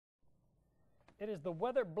It is the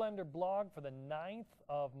Weather Blender blog for the 9th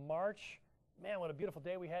of March. Man, what a beautiful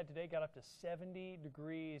day we had today. Got up to 70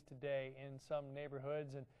 degrees today in some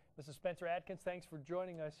neighborhoods. And this is Spencer Atkins. Thanks for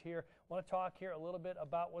joining us here. I want to talk here a little bit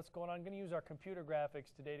about what's going on. I'm going to use our computer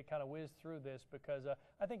graphics today to kind of whiz through this because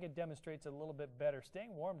I think it demonstrates a little bit better.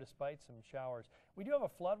 Staying warm despite some showers. We do have a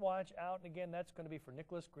flood watch out, and again, that's going to be for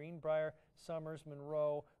Nicholas, Greenbrier, Summers,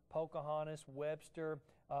 Monroe, Pocahontas, Webster,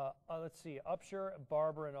 let's see, Upshur,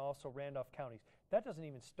 Barber, and also Randolph counties. That doesn't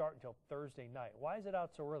even start until Thursday night. Why is it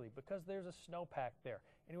out so early? Because there's a snowpack there,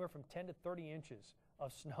 anywhere from 10 to 30 inches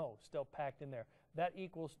of snow still packed in there. That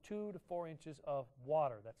equals 2 to 4 inches of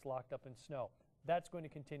water that's locked up in snow. That's going to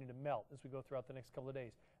continue to melt as we go throughout the next couple of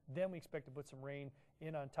days. Then we expect to put some rain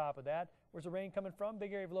in on top of that. Where's the rain coming from?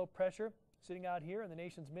 Big area of low pressure sitting out here in the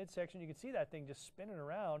nation's midsection. You can see that thing just spinning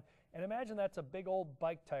around. And imagine that's a big old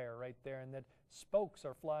bike tire right there, and that spokes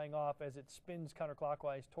are flying off as it spins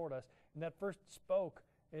counterclockwise toward us. And that first spoke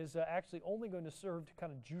is actually only going to serve to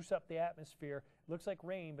kind of juice up the atmosphere. It looks like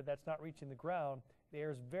rain, but that's not reaching the ground. The air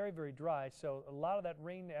is very, very dry, so a lot of that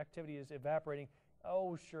rain activity is evaporating.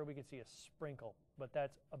 Oh, sure, we can see a sprinkle, but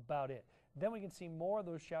that's about it. Then we can see more of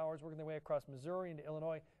those showers working their way across Missouri into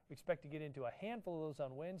Illinois. We expect to get into a handful of those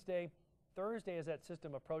on Wednesday. Thursday, as that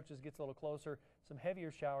system approaches, gets a little closer, some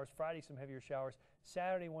heavier showers. Friday, some heavier showers.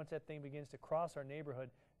 Saturday, once that thing begins to cross our neighborhood,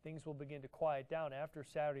 things will begin to quiet down after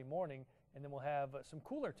Saturday morning, and then we'll have some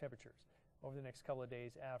cooler temperatures over the next couple of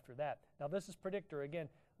days after that. Now, this is predictor. Again,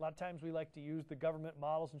 a lot of times we like to use the government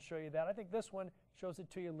models and show you that. I think this one shows it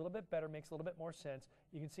to you a little bit better, makes a little bit more sense.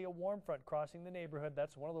 You can see a warm front crossing the neighborhood.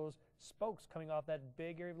 That's one of those spokes coming off that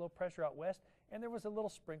big area of low pressure out west. And there was a little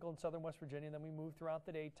sprinkle in southern West Virginia, and then we moved throughout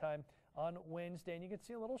the daytime on Wednesday. And you can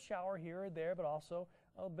see a little shower here or there, but also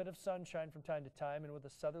a little bit of sunshine from time to time. And with a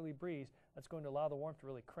southerly breeze, that's going to allow the warmth to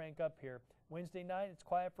really crank up here. Wednesday night, it's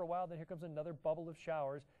quiet for a while. Then here comes another bubble of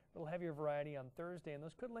showers, a little heavier variety on Thursday, and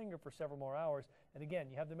those could linger for several more hours. And again,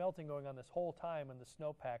 you have the melting going on this whole time in the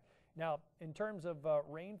snowpack. Now, in terms of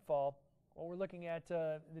rainfall, well, we're looking at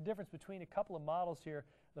the difference between a couple of models here.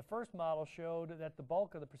 The first model showed that the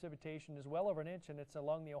bulk of the precipitation is well over an inch, and it's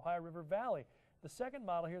along the Ohio River Valley. The second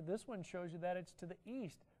model here, this one shows you that it's to the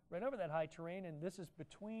east, right over that high terrain, and this is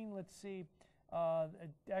between, let's see,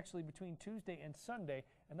 actually between Tuesday and Sunday,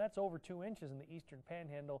 and that's over 2 inches in the eastern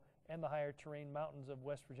panhandle and the higher terrain mountains of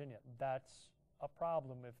West Virginia. That's a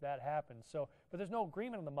problem if that happens. So, but there's no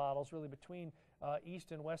agreement on the models really between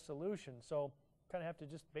east and west solutions. So kind of have to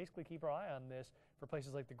just basically keep our eye on this for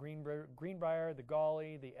places like the Greenbrier, the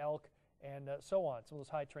Gauley, the Elk, and so on, some of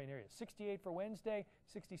those high terrain areas. 68 for Wednesday,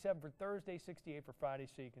 67 for Thursday, 68 for Friday.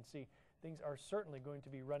 So you can see things are certainly going to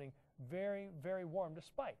be running very, very warm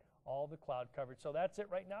despite all the cloud coverage. So that's it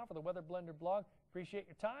right now for the Weather Blender blog. Appreciate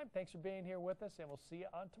your time. Thanks for being here with us, and we'll see you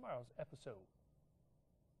on tomorrow's episode.